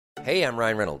Hey, I'm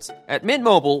Ryan Reynolds. At Mint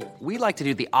Mobile, we like to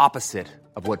do the opposite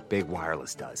of what Big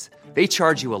Wireless does. They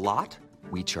charge you a lot,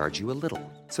 we charge you a little.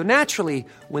 So naturally,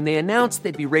 when they announced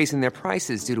they'd be raising their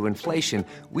prices due to inflation,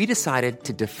 we decided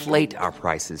to deflate our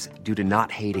prices due to not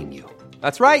hating you.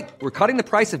 That's right. We're cutting the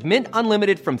price of Mint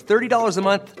Unlimited from $30 a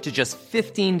month to just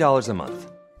 $15 a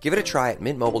month. Give it a try at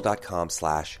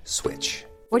mintmobile.com/switch.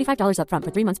 $45 up front for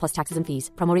 3 months plus taxes and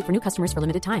fees. Promo rate for new customers for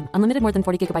limited time. Unlimited more than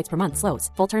 40 gigabytes per month. Slows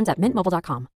full terms at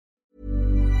mintmobile.com.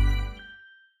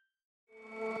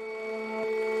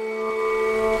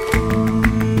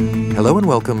 Hello and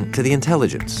welcome to The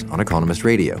Intelligence on Economist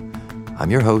Radio. I'm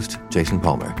your host, Jason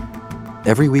Palmer.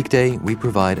 Every weekday, we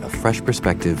provide a fresh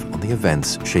perspective on the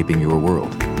events shaping your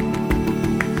world.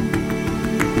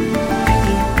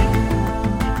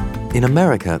 In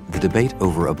America, the debate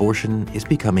over abortion is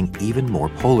becoming even more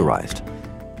polarized.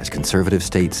 As conservative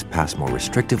states pass more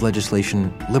restrictive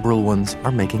legislation, liberal ones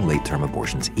are making late-term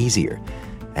abortions easier.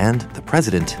 And the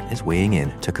president is weighing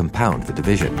in to compound the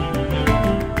division.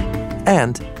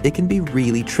 And it can be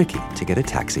really tricky to get a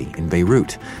taxi in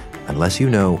Beirut, unless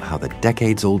you know how the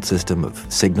decades-old system of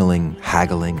signaling,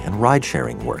 haggling, and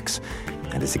ride-sharing works.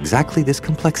 And it's exactly this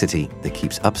complexity that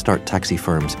keeps upstart taxi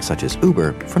firms such as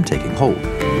Uber from taking hold.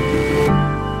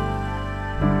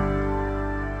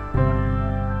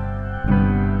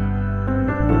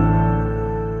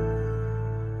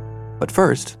 But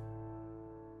first,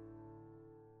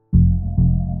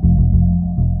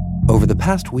 over the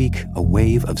past week, a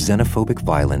wave of xenophobic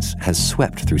violence has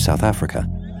swept through South Africa.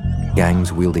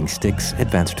 Gangs wielding sticks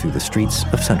advanced through the streets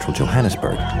of central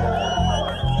Johannesburg.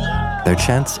 Their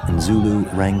chants in Zulu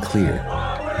rang clear.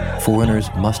 Foreigners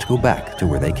must go back to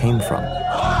where they came from.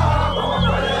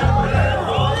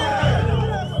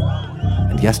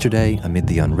 And yesterday, amid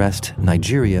the unrest,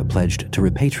 Nigeria pledged to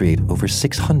repatriate over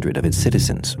 600 of its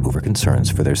citizens over concerns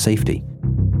for their safety.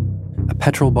 A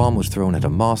petrol bomb was thrown at a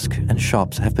mosque, and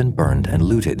shops have been burned and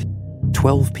looted.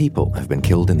 12 people have been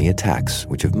killed in the attacks,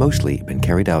 which have mostly been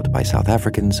carried out by South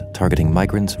Africans targeting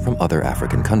migrants from other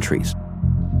African countries.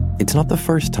 It's not the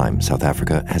first time South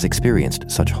Africa has experienced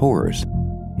such horrors.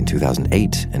 In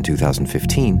 2008 and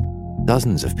 2015,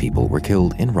 dozens of people were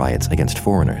killed in riots against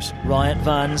foreigners. Riot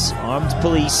vans, armed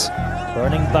police,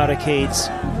 burning barricades,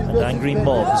 and angry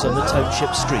mobs on the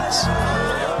township streets.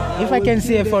 If I can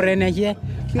see a foreigner here,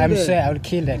 I'm sure I'll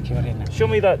kill that foreigner. Show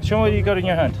me that. Show me what you got in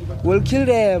your hand. We'll kill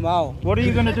them out. What are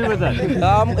you going to do with that?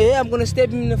 I'm going to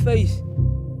stab him in the face.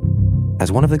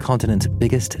 As one of the continent's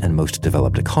biggest and most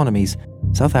developed economies,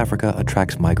 South Africa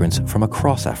attracts migrants from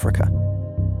across Africa.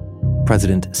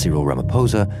 President Cyril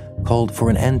Ramaphosa called for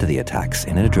an end to the attacks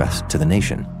in an address to the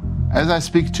nation. As I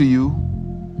speak to you,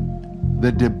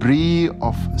 the debris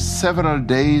of several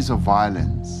days of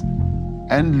violence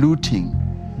and looting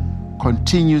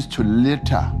continues to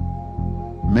litter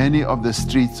many of the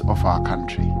streets of our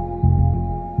country.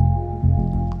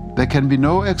 There can be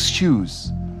no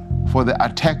excuse for the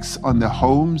attacks on the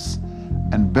homes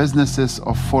and businesses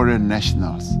of foreign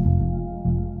nationals.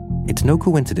 It's no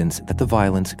coincidence that the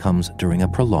violence comes during a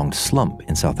prolonged slump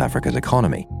in South Africa's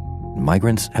economy.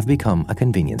 Migrants have become a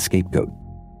convenient scapegoat.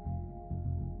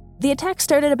 The attack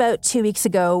started about 2 weeks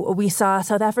ago. We saw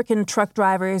South African truck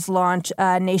drivers launch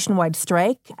a nationwide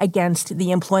strike against the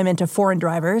employment of foreign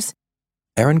drivers.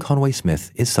 Erin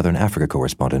Conway-Smith is Southern Africa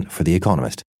correspondent for The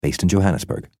Economist, based in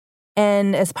Johannesburg.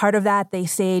 And as part of that, they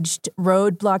staged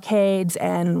road blockades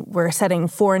and were setting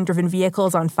foreign-driven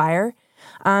vehicles on fire.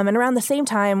 And around the same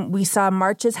time, we saw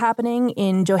marches happening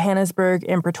in Johannesburg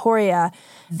and Pretoria.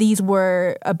 These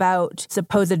were about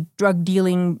supposed drug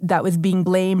dealing that was being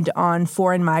blamed on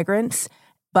foreign migrants,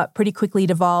 but pretty quickly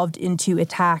devolved into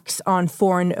attacks on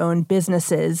foreign-owned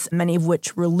businesses, many of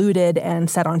which were looted and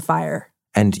set on fire.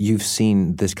 And you've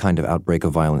seen this kind of outbreak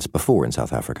of violence before in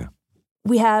South Africa?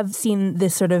 We have seen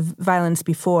this sort of violence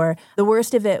before. The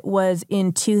worst of it was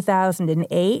in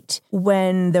 2008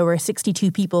 when there were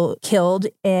 62 people killed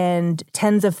and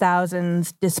tens of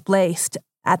thousands displaced.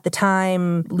 At the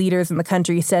time, leaders in the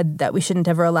country said that we shouldn't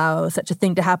ever allow such a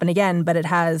thing to happen again, but it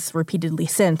has repeatedly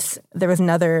since. There was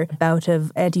another bout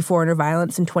of anti-foreigner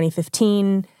violence in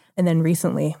 2015 and then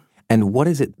recently. And what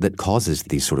is it that causes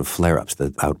these sort of flare-ups,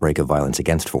 the outbreak of violence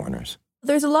against foreigners?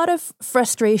 There's a lot of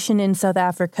frustration in South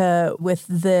Africa with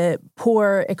the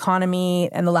poor economy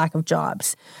and the lack of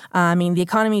jobs. The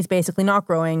economy is basically not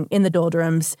growing in the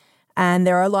doldrums, And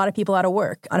there are a lot of people out of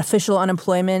work. Official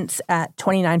unemployment's at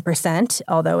 29%,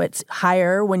 although it's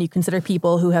higher when you consider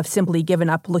people who have simply given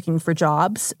up looking for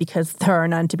jobs because there are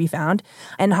none to be found,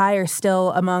 and higher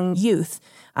still among youth.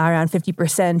 Around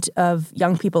 50% of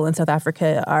young people in South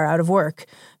Africa are out of work.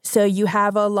 So you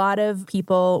have a lot of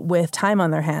people with time on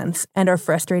their hands and are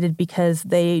frustrated because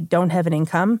they don't have an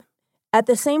income. At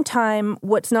the same time,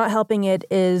 what's not helping it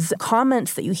is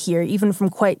comments that you hear, even from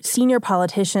quite senior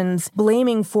politicians,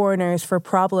 blaming foreigners for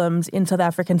problems in South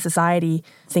African society,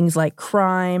 things like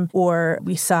crime, or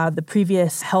we saw the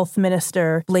previous health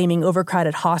minister blaming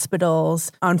overcrowded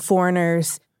hospitals on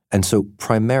foreigners. And so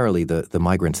primarily the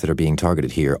migrants that are being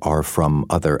targeted here are from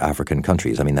other African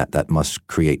countries. I mean, that must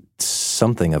create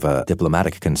something of a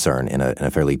diplomatic concern in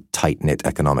a fairly tight-knit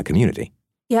economic community.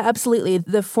 Yeah, absolutely.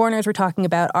 The foreigners we're talking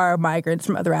about are migrants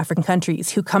from other African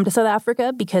countries who come to South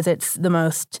Africa because it's the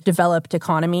most developed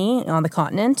economy on the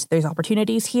continent. There's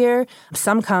opportunities here.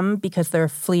 Some come because they're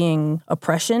fleeing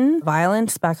oppression,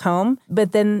 violence back home,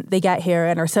 but then they get here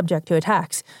and are subject to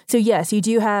attacks. So yes, you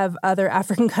do have other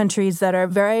African countries that are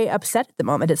very upset at the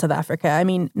moment at South Africa. I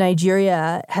mean,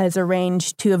 Nigeria has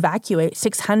arranged to evacuate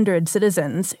 600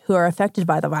 citizens who are affected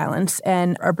by the violence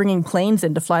and are bringing planes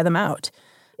in to fly them out.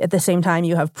 At the same time,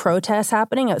 you have protests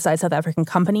happening outside South African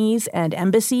companies and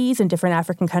embassies in different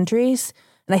African countries.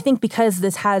 And I think because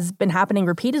this has been happening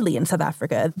repeatedly in South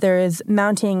Africa, there is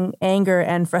mounting anger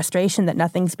and frustration that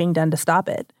nothing's being done to stop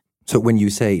it. So when you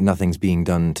say nothing's being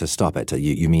done to stop it,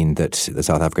 you mean that the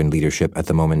South African leadership at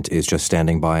the moment is just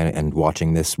standing by and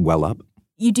watching this well up?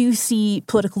 You do see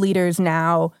political leaders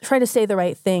now try to say the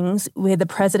right things. We had the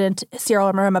president,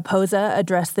 Cyril Ramaphosa,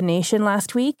 address the nation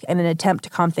last week in an attempt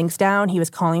to calm things down. He was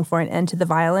calling for an end to the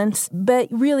violence. But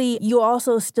really, you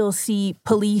also still see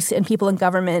police and people in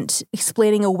government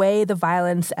explaining away the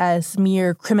violence as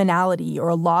mere criminality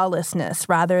or lawlessness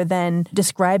rather than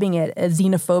describing it as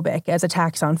xenophobic, as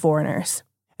attacks on foreigners.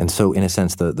 And so, in a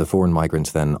sense, the foreign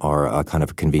migrants then are a kind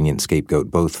of convenient scapegoat,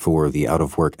 both for the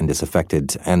out-of-work and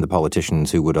disaffected and the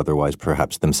politicians who would otherwise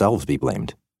perhaps themselves be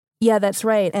blamed. Yeah, that's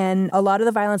right. And a lot of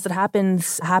the violence that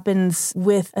happens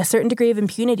with a certain degree of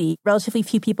impunity. Relatively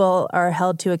few people are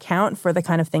held to account for the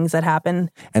kind of things that happen.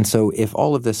 And so if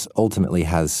all of this ultimately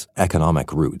has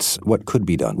economic roots, what could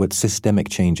be done? What systemic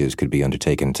changes could be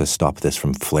undertaken to stop this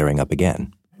from flaring up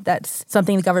again? That's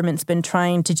something the government's been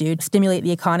trying to do, to stimulate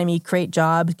the economy, create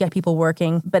jobs, get people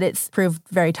working, but it's proved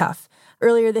very tough.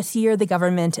 Earlier this year, the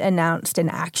government announced an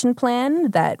action plan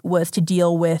that was to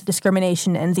deal with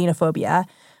discrimination and xenophobia.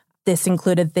 This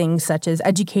included things such as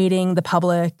educating the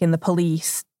public and the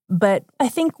police. But I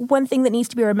think one thing that needs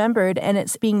to be remembered, and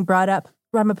it's being brought up,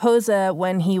 Ramaphosa,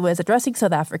 when he was addressing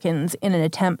South Africans in an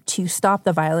attempt to stop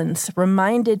the violence,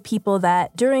 reminded people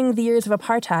that during the years of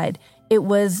apartheid, it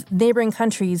was neighboring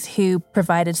countries who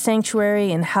provided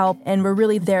sanctuary and help and were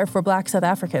really there for Black South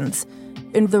Africans.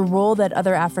 And the role that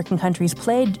other African countries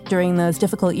played during those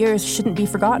difficult years shouldn't be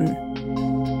forgotten.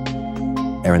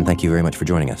 Erin, thank you very much for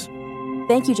joining us.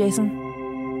 Thank you, Jason.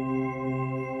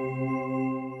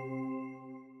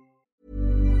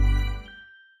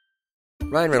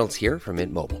 Ryan Reynolds here from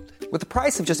Mint Mobile. With the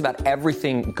price of just about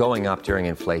everything going up during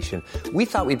inflation, we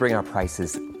thought we'd bring our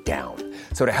prices down.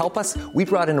 So to help us, we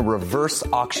brought in a reverse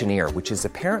auctioneer, which is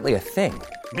apparently a thing.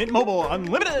 Mint Mobile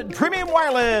Unlimited Premium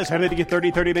Wireless. How to get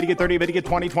 30, 30, bit to get 30, bit to get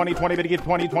 20, 20, 20, bit to get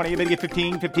 20, 20, bit to get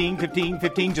 15, 15, 15,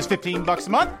 15, just $15 a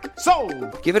month?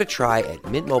 Sold! Give it a try at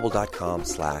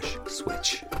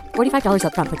mintmobile.com/switch. $45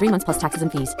 up front for 3 months plus taxes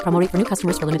and fees. Promo rate for new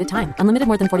customers for limited time. Unlimited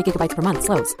more than 40 gigabytes per month.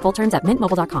 Slows full terms at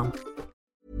mintmobile.com.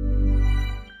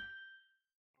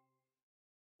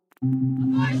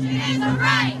 Abortion is a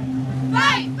right!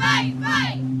 Fight, fight,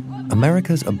 fight!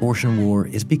 America's abortion war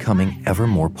is becoming ever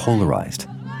more polarized.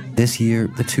 This year,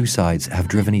 the two sides have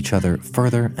driven each other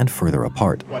further and further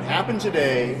apart. What happened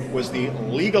today was the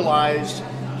legalized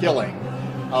killing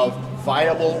of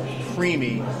viable,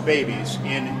 preemie babies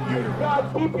in utero.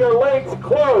 God, keep your legs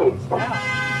closed.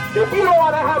 If you don't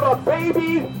want to have a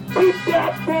baby, keep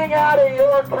that thing out of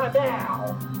your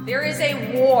canal. There is a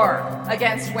war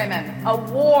against women, a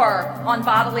war on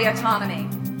bodily autonomy.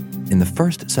 In the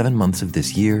first 7 months of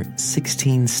this year,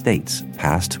 16 states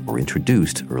passed or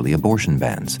introduced early abortion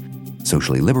bans.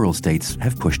 Socially liberal states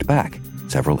have pushed back.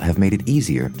 Several have made it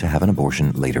easier to have an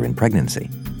abortion later in pregnancy.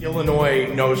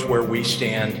 Illinois knows where we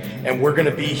stand, and we're going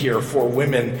to be here for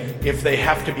women if they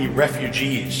have to be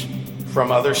refugees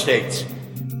from other states.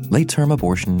 Late-term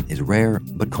abortion is rare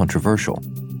but controversial,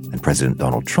 and President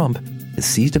Donald Trump has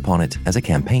seized upon it as a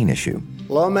campaign issue.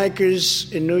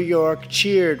 Lawmakers in New York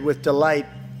cheered with delight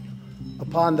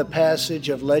upon the passage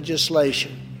of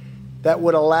legislation that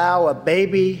would allow a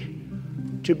baby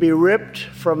to be ripped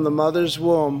from the mother's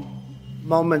womb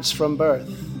moments from birth.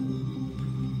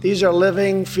 These are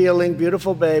living, feeling,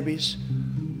 beautiful babies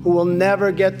who will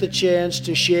never get the chance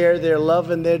to share their love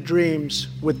and their dreams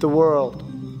with the world.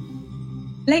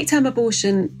 Late-term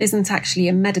abortion isn't actually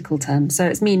a medical term, so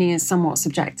its meaning is somewhat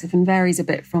subjective and varies a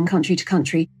bit from country to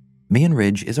country. Mian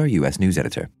Ridge is our US news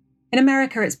editor. In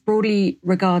America, it's broadly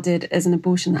regarded as an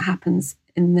abortion that happens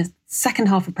in the second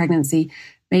half of pregnancy,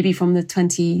 maybe from the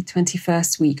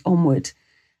 21st week onward.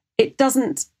 It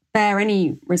doesn't bear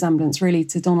any resemblance, really,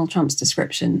 to Donald Trump's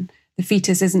description. The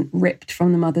fetus isn't ripped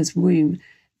from the mother's womb.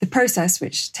 The process,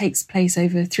 which takes place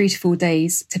over 3 to 4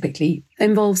 days, typically,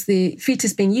 involves the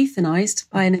fetus being euthanized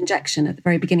by an injection at the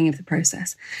very beginning of the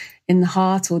process in the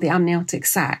heart or the amniotic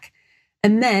sac.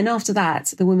 And then after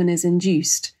that, the woman is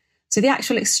induced. So the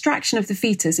actual extraction of the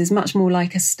fetus is much more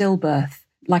like a stillbirth,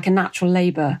 like a natural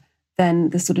labour,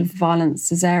 than the sort of violent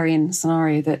caesarean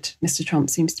scenario that Mr. Trump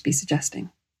seems to be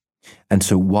suggesting. And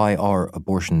so why are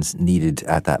abortions needed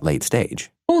at that late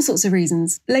stage? All sorts of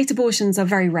reasons. Late abortions are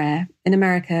very rare. In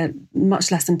America,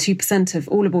 much less than 2% of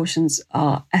all abortions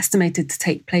are estimated to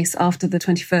take place after the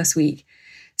 21st week.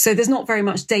 So there's not very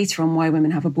much data on why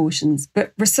women have abortions.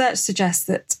 But research suggests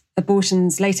that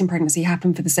abortions late in pregnancy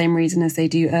happen for the same reason as they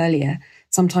do earlier.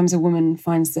 Sometimes a woman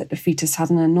finds that the fetus has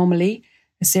an anomaly,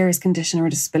 a serious condition or a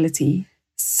disability.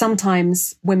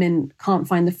 Sometimes women can't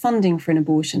find the funding for an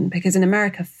abortion because in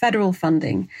America, federal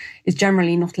funding is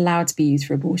generally not allowed to be used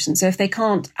for abortion. So if they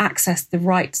can't access the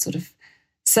right sort of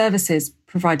services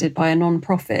provided by a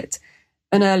non-profit,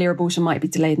 an earlier abortion might be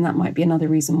delayed, and that might be another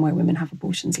reason why women have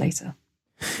abortions later.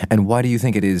 And why do you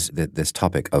think it is that this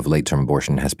topic of late-term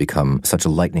abortion has become such a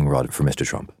lightning rod for Mr.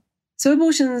 Trump? So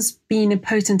abortion's been a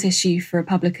potent issue for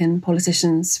Republican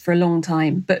politicians for a long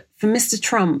time. But for Mr.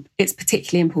 Trump, it's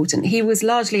particularly important. He was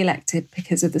largely elected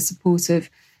because of the support of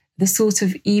the sort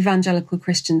of evangelical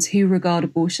Christians who regard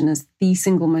abortion as the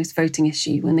single most voting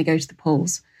issue when they go to the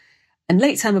polls. And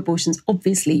late-term abortions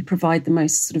obviously provide the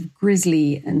most sort of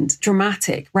grisly and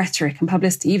dramatic rhetoric and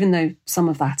publicity, even though some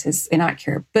of that is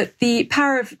inaccurate. But the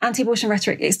power of anti-abortion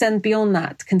rhetoric extends beyond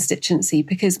that constituency,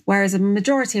 because whereas a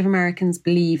majority of Americans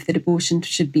believe that abortion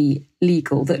should be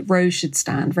legal, that Roe should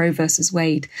stand, Roe versus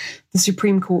Wade, the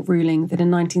Supreme Court ruling that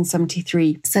in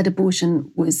 1973 said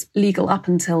abortion was legal up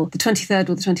until the 23rd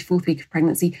or the 24th week of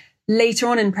pregnancy. Later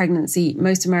on in pregnancy,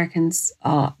 most Americans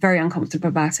are very uncomfortable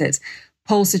about it.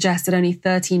 Polls suggest that only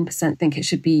 13% think it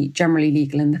should be generally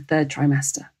legal in the third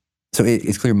trimester. So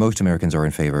it's clear most Americans are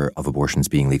in favour of abortions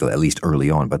being legal, at least early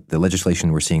on. But the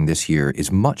legislation we're seeing this year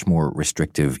is much more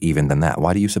restrictive even than that.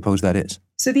 Why do you suppose that is?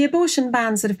 So the abortion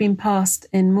bans that have been passed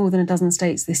in more than a dozen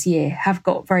states this year have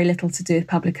got very little to do with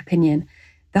public opinion.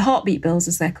 The heartbeat bills,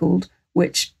 as they're called,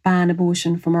 which ban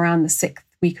abortion from around the 6th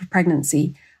week of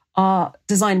pregnancy, are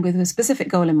designed with a specific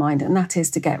goal in mind, and that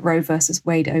is to get Roe versus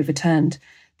Wade overturned.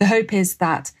 The hope is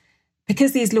that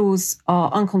because these laws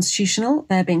are unconstitutional,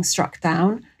 they're being struck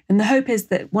down. And the hope is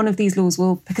that one of these laws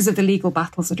will, because of the legal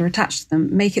battles that are attached to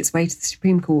them, make its way to the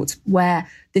Supreme Court, where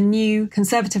the new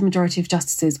conservative majority of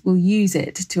justices will use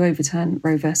it to overturn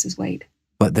Roe versus Wade.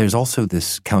 But there's also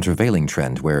this countervailing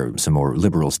trend where some more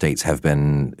liberal states have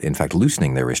been, in fact,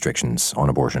 loosening their restrictions on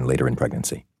abortion later in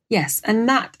pregnancy. Yes, and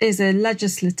that is a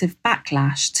legislative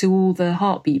backlash to all the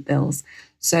heartbeat bills.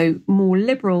 So more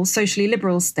liberal, socially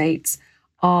liberal states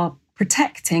are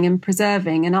protecting and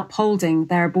preserving and upholding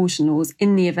their abortion laws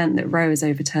in the event that Roe is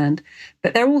overturned.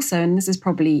 But they're also, and this is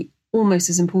probably almost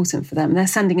as important for them, they're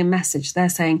sending a message. They're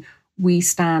saying, we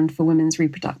stand for women's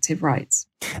reproductive rights.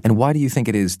 And why do you think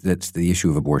it is that the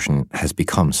issue of abortion has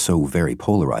become so very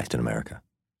polarised in America?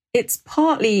 It's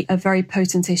partly a very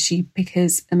potent issue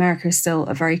because America is still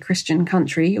a very Christian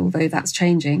country, although that's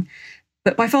changing.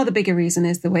 But by far the bigger reason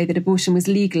is the way that abortion was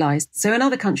legalised. So in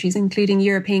other countries, including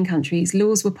European countries,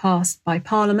 laws were passed by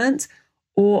Parliament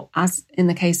or, as in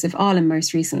the case of Ireland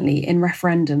most recently, in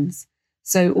referendums.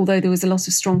 So although there was a lot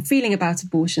of strong feeling about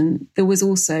abortion, there was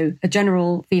also a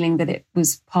general feeling that it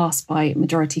was passed by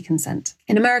majority consent.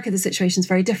 In America, the situation is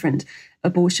very different.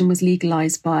 Abortion was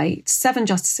legalised by 7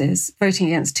 justices voting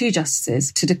against 2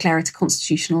 justices to declare it a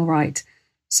constitutional right.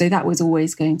 So that was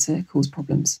always going to cause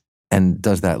problems. And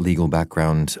does that legal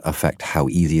background affect how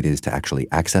easy it is to actually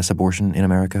access abortion in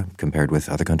America compared with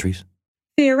other countries?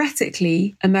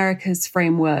 Theoretically, America's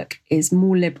framework is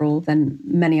more liberal than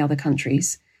many other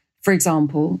countries. For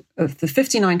example, of the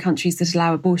 59 countries that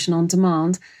allow abortion on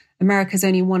demand, America's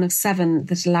only one of 7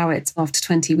 that allow it after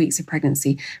 20 weeks of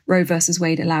pregnancy. Roe versus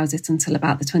Wade allows it until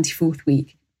about the 24th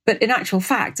week. But in actual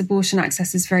fact, abortion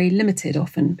access is very limited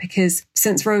often because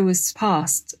since Roe was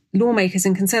passed, lawmakers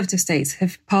in conservative states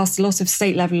have passed a lot of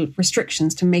state-level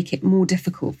restrictions to make it more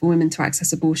difficult for women to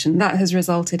access abortion. That has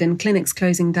resulted in clinics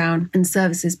closing down and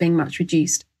services being much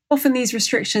reduced. Often these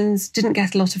restrictions didn't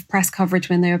get a lot of press coverage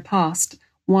when they were passed.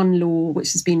 One law,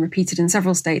 which has been repeated in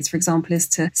several states, for example, is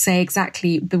to say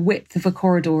exactly the width of a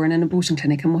corridor in an abortion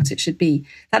clinic and what it should be.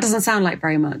 That doesn't sound like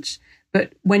very much.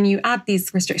 But when you add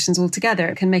these restrictions all together,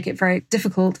 it can make it very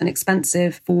difficult and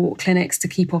expensive for clinics to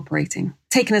keep operating.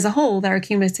 Taken as a whole, their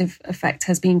cumulative effect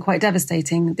has been quite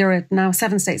devastating. There are now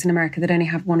 7 states in America that only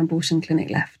have one abortion clinic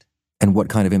left. And what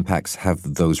kind of impacts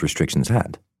have those restrictions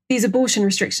had? These abortion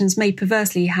restrictions may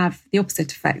perversely have the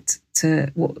opposite effect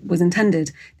to what was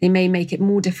intended. They may make it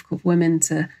more difficult for women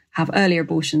to have earlier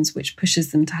abortions, which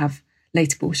pushes them to have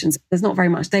late abortions. There's not very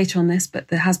much data on this, but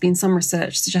there has been some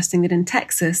research suggesting that in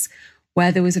Texas,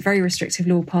 where there was a very restrictive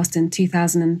law passed in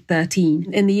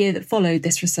 2013. In the year that followed,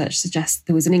 this research suggests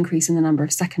there was an increase in the number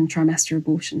of second trimester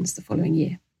abortions the following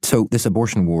year. So this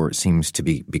abortion war seems to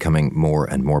be becoming more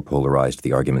and more polarized,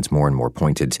 the arguments more and more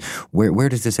pointed. Where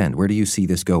does this end? Where do you see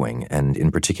this going? And in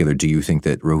particular, do you think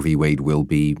that Roe v. Wade will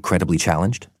be credibly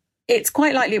challenged? It's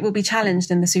quite likely it will be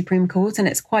challenged in the Supreme Court, and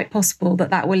it's quite possible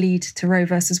that that will lead to Roe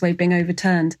versus Wade being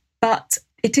overturned. But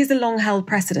it is a long-held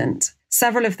precedent.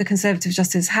 Several of the Conservative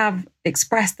justices have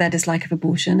expressed their dislike of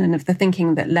abortion and of the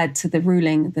thinking that led to the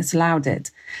ruling that allowed it.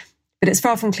 But it's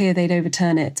far from clear they'd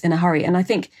overturn it in a hurry. And I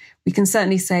think we can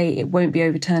certainly say it won't be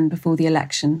overturned before the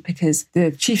election because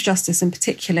the Chief Justice in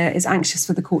particular is anxious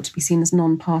for the court to be seen as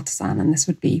non-partisan, and this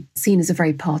would be seen as a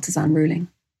very partisan ruling.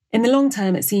 In the long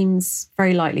term, it seems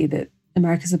very likely that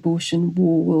America's abortion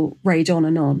war will rage on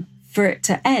and on. For it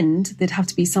to end, there'd have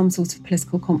to be some sort of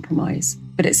political compromise.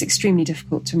 But it's extremely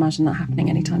difficult to imagine that happening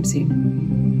anytime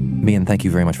soon. Mian, thank you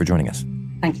very much for joining us.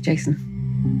 Thank you, Jason.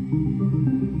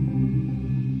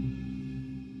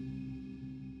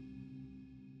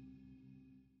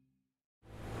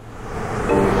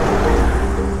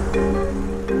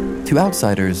 To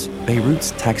outsiders,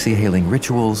 Beirut's taxi-hailing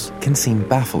rituals can seem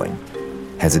baffling.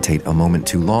 Hesitate a moment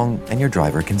too long and your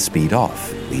driver can speed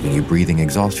off, leaving you breathing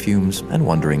exhaust fumes and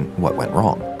wondering what went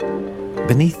wrong.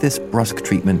 Beneath this brusque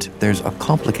treatment, there's a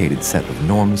complicated set of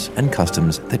norms and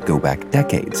customs that go back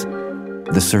decades.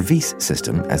 The service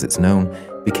system, as it's known,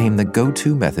 became the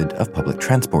go-to method of public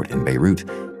transport in Beirut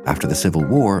after the civil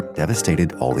war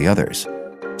devastated all the others.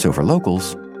 So for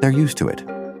locals, they're used to it.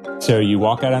 So you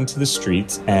walk out onto the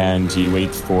street and you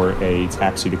wait for a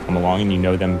taxi to come along and you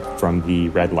know them from the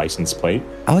red license plate.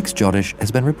 Alex Jodish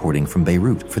has been reporting from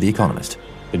Beirut for The Economist.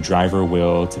 The driver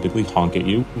will typically honk at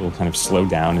you, will kind of slow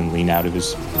down and lean out of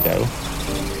his window.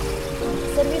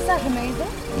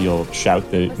 You'll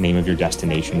shout the name of your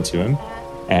destination to him.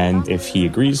 And if he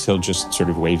agrees, he'll just sort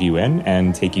of wave you in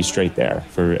and take you straight there.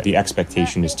 For the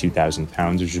expectation is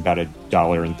 £2,000, which is about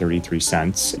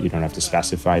 $1.33. You don't have to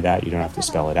specify that. You don't have to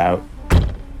spell it out.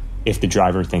 If the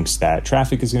driver thinks that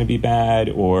traffic is going to be bad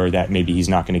or that maybe he's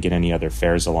not going to get any other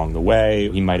fares along the way,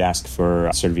 he might ask for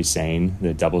servicing,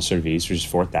 the double service, which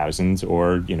is $4,000,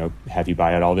 or, have you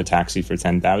buy out all the taxi for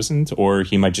 $10,000, or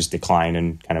he might just decline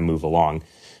and kind of move along.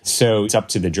 So it's up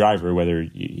to the driver whether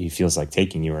he feels like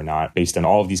taking you or not, based on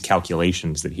all of these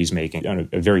calculations that he's making on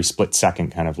a very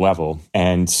split-second kind of level.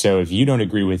 And so if you don't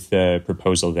agree with the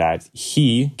proposal that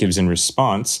he gives in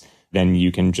response, then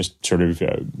you can just sort of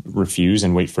refuse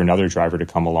and wait for another driver to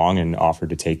come along and offer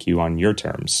to take you on your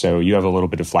terms. So you have a little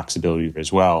bit of flexibility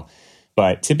as well.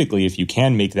 But typically, if you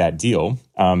can make that deal,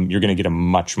 you're going to get a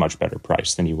much, much better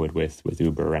price than you would with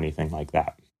Uber or anything like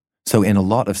that. So in a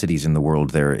lot of cities in the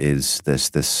world, there is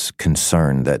this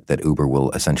concern that Uber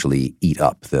will essentially eat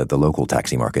up the local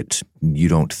taxi market. You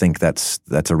don't think that's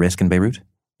a risk in Beirut?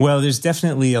 Well, there's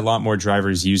definitely a lot more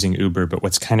drivers using Uber, but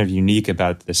what's kind of unique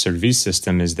about the service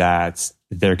system is that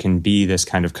there can be this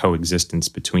kind of coexistence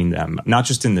between them, not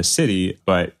just in the city,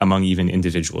 but among even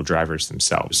individual drivers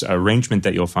themselves. An arrangement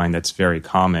that you'll find that's very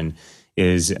common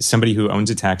is somebody who owns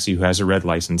a taxi who has a red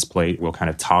license plate will kind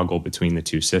of toggle between the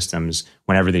two systems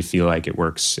whenever they feel like it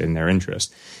works in their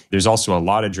interest. There's also a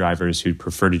lot of drivers who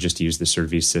prefer to just use the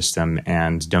service system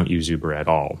and don't use Uber at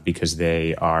all because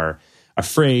they are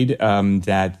afraid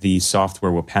that the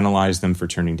software will penalize them for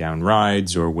turning down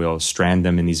rides or will strand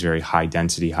them in these very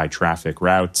high-density, high-traffic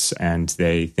routes. And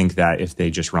they think that if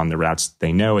they just run the routes that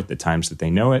they know at the times that they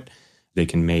know it, they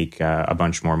can make a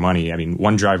bunch more money. I mean,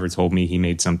 one driver told me he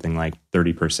made something like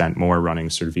 30% more running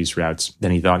service routes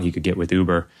than he thought he could get with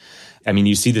Uber. I mean,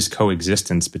 you see this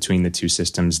coexistence between the two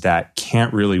systems that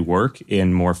can't really work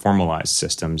in more formalized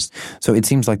systems. So it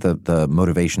seems like the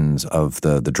motivations of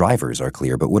the drivers are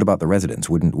clear, but what about the residents?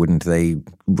 Wouldn't they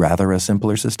rather a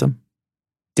simpler system?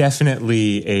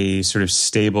 Definitely a sort of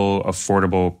stable,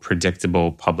 affordable,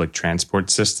 predictable public transport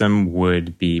system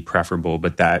would be preferable,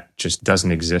 but that just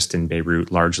doesn't exist in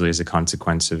Beirut, largely as a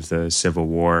consequence of the civil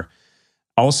war.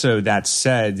 Also, that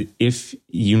said, if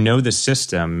you know the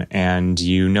system and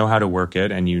you know how to work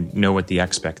it and you know what the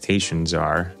expectations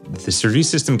are, the service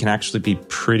system can actually be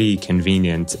pretty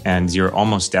convenient, and you're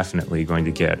almost definitely going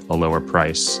to get a lower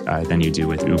price than you do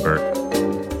with Uber.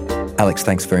 Alex,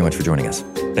 thanks very much for joining us.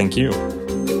 Thank you.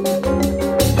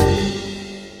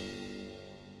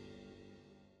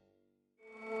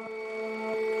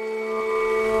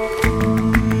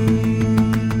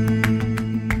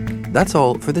 That's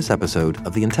all for this episode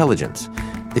of The Intelligence.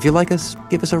 If you like us,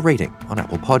 give us a rating on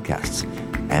Apple Podcasts.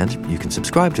 And you can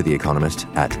subscribe to The Economist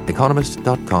at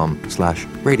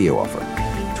economist.com/radio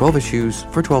offer. 12 issues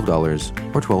for $12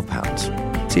 or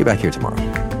 £12. See you back here tomorrow.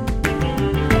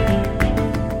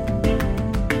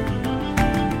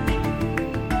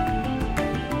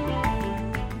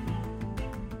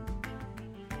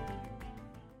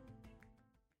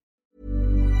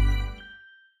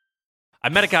 I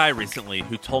met a guy recently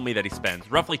who told me that he spends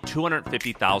roughly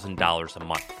 $250,000 a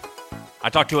month.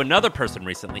 I talked to another person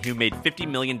recently who made $50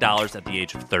 million at the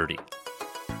age of 30.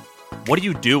 What do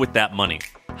you do with that money?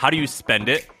 How do you spend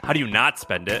it? How do you not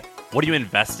spend it? What do you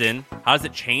invest in? How does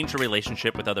it change your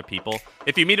relationship with other people?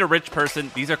 If you meet a rich person,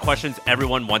 these are questions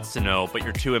everyone wants to know, but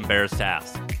you're too embarrassed to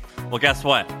ask. Well, guess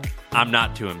what? I'm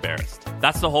not too embarrassed.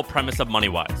 That's the whole premise of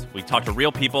MoneyWise. We talk to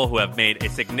real people who have made a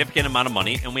significant amount of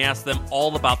money, and we ask them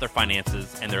all about their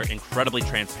finances, and they're incredibly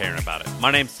transparent about it.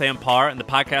 My name's Sam Parr, and the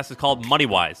podcast is called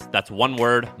MoneyWise. That's one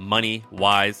word,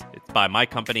 MoneyWise. It's by my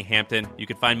company, Hampton. You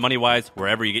can find MoneyWise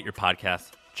wherever you get your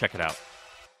podcasts. Check it out.